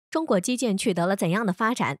中国基建取得了怎样的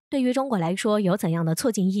发展？对于中国来说，有怎样的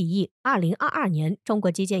促进意义？2022年，中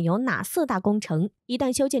国基建有哪4大工程？一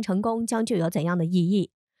旦修建成功，将具有怎样的意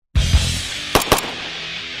义？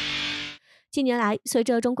近年来，随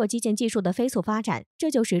着中国基建技术的飞速发展，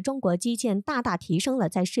这就使中国基建大大提升了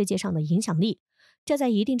在世界上的影响力。这在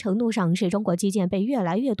一定程度上使中国基建被越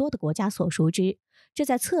来越多的国家所熟知，这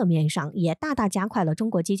在侧面上也大大加快了中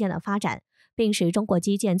国基建的发展，并使中国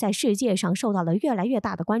基建在世界上受到了越来越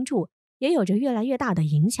大的关注，也有着越来越大的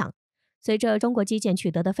影响。随着中国基建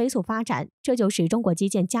取得的飞速发展，这就使中国基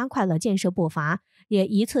建加快了建设步伐，也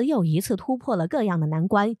一次又一次突破了各样的难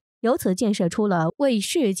关，由此建设出了为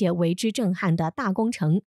世界为之震撼的大工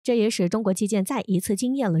程，这也使中国基建再一次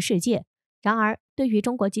惊艳了世界。然而，对于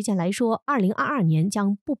中国基建来说，2022年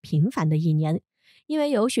将不平凡的一年，因为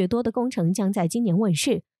有许多的工程将在今年问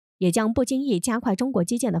世，也将不经意加快中国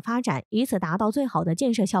基建的发展，以此达到最好的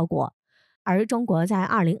建设效果。而中国在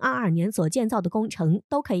2022年所建造的工程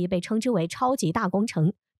都可以被称之为超级大工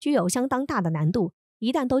程，具有相当大的难度，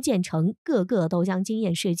一旦都建成，个个都将惊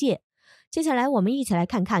艳世界。接下来我们一起来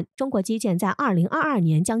看看中国基建在2022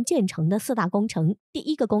年将建成的4大工程。第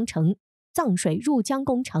一个工程，藏水入江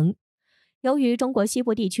工程。由于中国西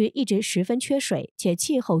部地区一直十分缺水，且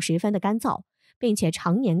气候十分的干燥，并且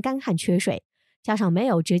常年干旱缺水，加上没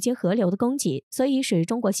有直接河流的供给，所以使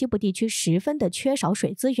中国西部地区十分的缺少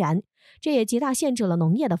水资源，这也极大限制了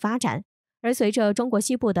农业的发展。而随着中国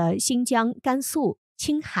西部的新疆、甘肃、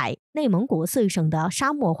青海、内蒙古4省的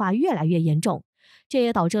沙漠化越来越严重，这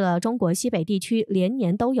也导致了中国西北地区连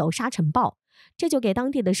年都有沙尘暴，这就给当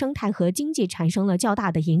地的生态和经济产生了较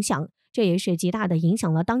大的影响，这也是极大的影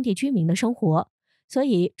响了当地居民的生活。所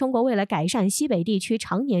以中国为了改善西北地区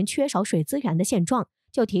常年缺少水资源的现状，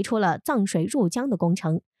就提出了藏水入江的工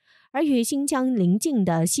程。而与新疆邻近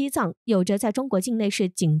的西藏有着在中国境内是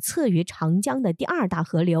仅次于长江的第2大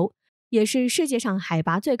河流，也是世界上海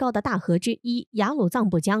拔最高的大河之一雅鲁藏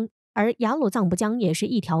布江。而雅鲁藏布江也是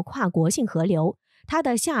一条跨国性河流，它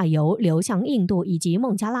的下游流向印度以及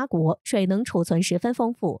孟加拉国，水能储存十分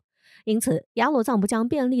丰富。因此，雅鲁藏布江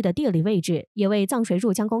便利的地理位置也为藏水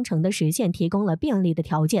入江工程的实现提供了便利的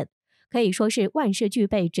条件，可以说是万事俱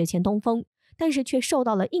备，只欠东风，但是却受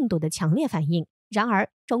到了印度的强烈反应。然而，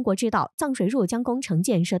中国知道藏水入江工程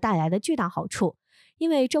建设带来的巨大好处，因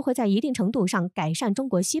为这会在一定程度上改善中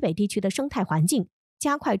国西北地区的生态环境，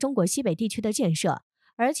加快中国西北地区的建设，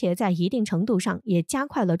而且在一定程度上也加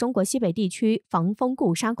快了中国西北地区防风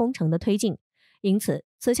固沙工程的推进。因此，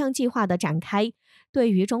此项计划的展开对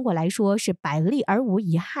于中国来说是百利而无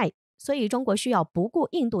一害，所以中国需要不顾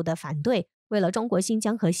印度的反对，为了中国新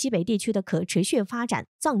疆和西北地区的可持续发展，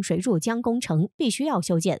藏水入江工程必须要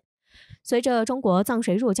修建。随着中国藏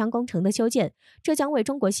水入江工程的修建，这将为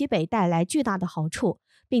中国西北带来巨大的好处，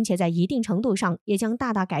并且在一定程度上也将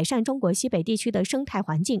大大改善中国西北地区的生态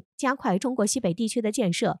环境，加快中国西北地区的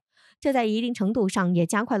建设。这在一定程度上也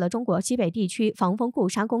加快了中国西北地区防风固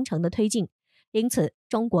沙工程的推进。因此，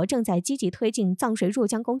中国正在积极推进藏水入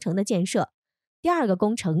江工程的建设。第2个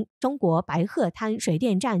工程，中国白鹤滩水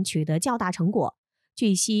电站取得较大成果。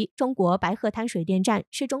据悉，中国白鹤滩水电站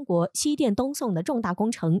是中国西电东送的重大工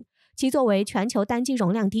程，其作为全球单机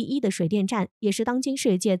容量第1的水电站，也是当今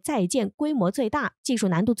世界在建规模最大、技术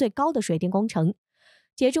难度最高的水电工程。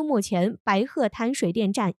截至目前，白鹤滩水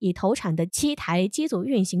电站已投产的7台机组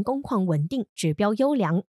运行工况稳定，指标优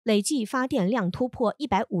良，累计发电量突破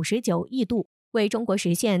159亿度，为中国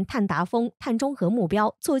实现碳达峰、碳中和目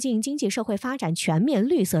标，促进经济社会发展全面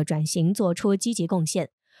绿色转型做出积极贡献。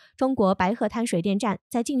中国白鹤滩水电站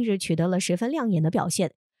在近日取得了十分亮眼的表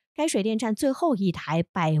现。该水电站最后一台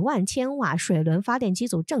100万千瓦水轮发电机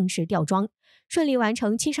组正式吊装，顺利完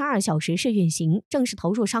成72小时试运行，正式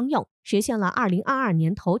投入商用，实现了2022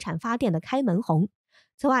年投产发电的开门红。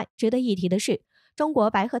此外，值得一提的是，中国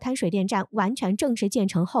白鹤滩水电站完全正式建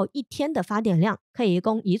成后1天的发电量，可以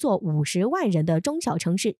供一座50万人的中小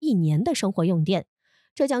城市1年的生活用电，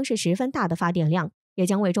这将是十分大的发电量，也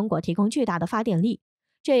将为中国提供巨大的发电力。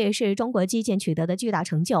这也是中国基建取得的巨大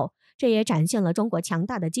成就，这也展现了中国强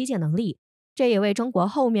大的基建能力，这也为中国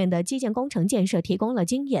后面的基建工程建设提供了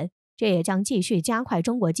经验，这也将继续加快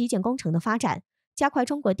中国基建工程的发展，加快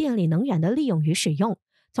中国电力能源的利用与使用，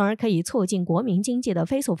从而可以促进国民经济的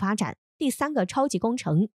飞速发展。第3个超级工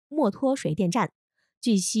程，墨脱水电站。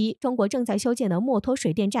据悉，中国正在修建的墨脱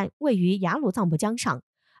水电站位于雅鲁藏布江上，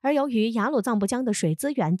而由于雅鲁藏布江的水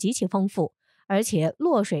资源极其丰富，而且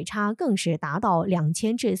落水差更是达到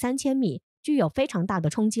2000至3000米，具有非常大的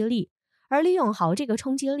冲击力，而利用好这个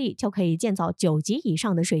冲击力，就可以建造9级以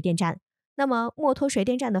上的水电站。那么墨脱水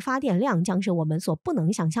电站的发电量将是我们所不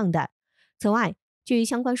能想象的。此外，据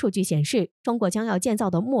相关数据显示，中国将要建造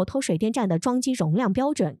的墨脱水电站的装机容量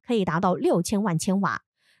标准可以达到6000万千瓦，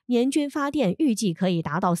年均发电预计可以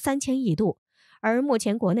达到3000亿度。而目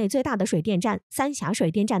前国内最大的水电站三峡水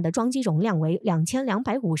电站的装机容量为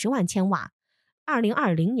2250万千瓦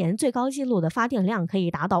，2020年最高纪录的发电量可以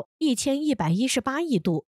达到1118亿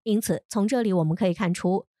度。因此，从这里我们可以看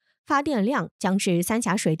出，发电量将是三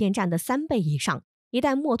峡水电站的3倍以上。一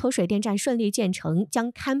旦墨脱水电站顺利建成，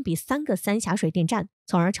将堪比3个三峡水电站，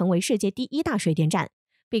从而成为世界第1大水电站，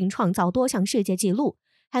并创造多项世界纪录，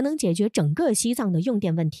还能解决整个西藏的用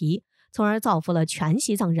电问题，从而造福了全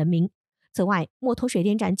西藏人民。此外，墨脱水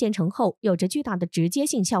电站建成后有着巨大的直接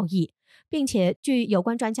性效益，并且据有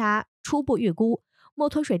关专家初步预估，墨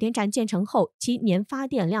脱水电站建成后其年发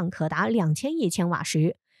电量可达2000亿千瓦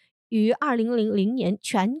时，与2000年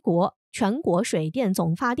全国水电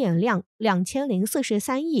总发电量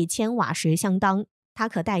2043亿千瓦时相当。它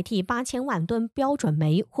可代替8000万吨标准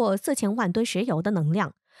煤或4000万吨石油的能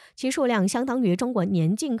量，其数量相当于中国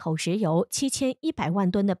年进口石油7100万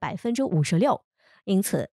吨的56%。因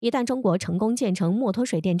此，一旦中国成功建成墨脱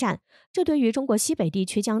水电站，这对于中国西北地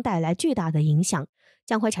区将带来巨大的影响，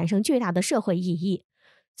将会产生巨大的社会意义。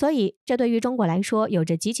所以，这对于中国来说有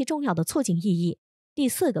着极其重要的促进意义。第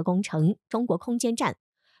4个工程，中国空间站。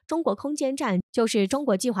中国空间站就是中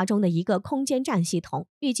国计划中的一个空间站系统，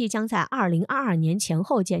预计将在2022年前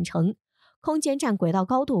后建成。空间站轨道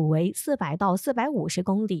高度为400到450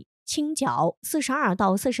公里，倾角42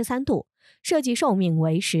到43度，设计寿命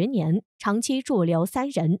为10年，长期驻留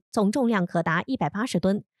3人，总重量可达180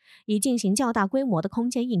吨，以进行较大规模的空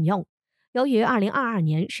间应用。由于2022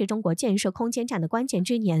年是中国建设空间站的关键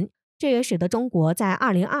之年，这也使得中国在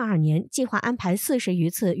2022年计划安排40余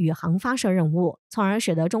次宇航发射任务，从而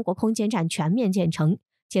使得中国空间站全面建成。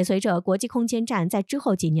且随着国际空间站在之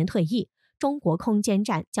后几年退役，中国空间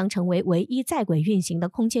站将成为唯一在轨运行的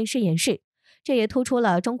空间试验室。这也突出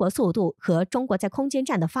了中国速度和中国在空间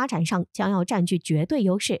站的发展上将要占据绝对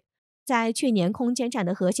优势。在去年空间站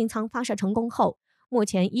的核心舱发射成功后，目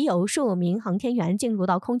前已有数名航天员进入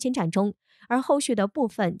到空间站中，而后续的部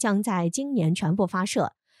分将在今年全部发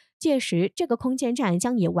射。届时，这个空间站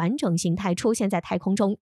将以完整形态出现在太空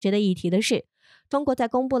中。值得一提的是，中国在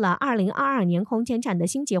公布了2022年空间站的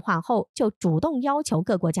新计划后，就主动要求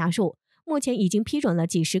各国加入，目前已经批准了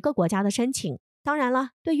几十个国家的申请。当然了，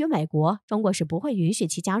对于美国，中国是不会允许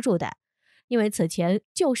其加入的，因为此前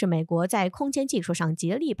就是美国在空间技术上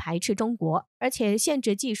竭力排斥中国，而且限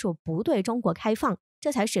制技术不对中国开放，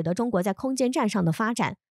这才使得中国在空间站上的发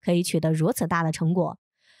展可以取得如此大的成果，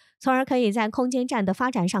从而可以在空间站的发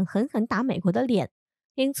展上狠狠打美国的脸。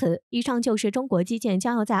因此，以上就是中国基建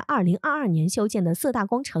将要在2022年修建的4大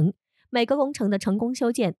工程，每个工程的成功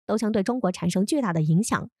修建都将对中国产生巨大的影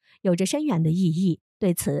响，有着深远的意义。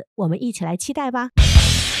对此，我们一起来期待吧。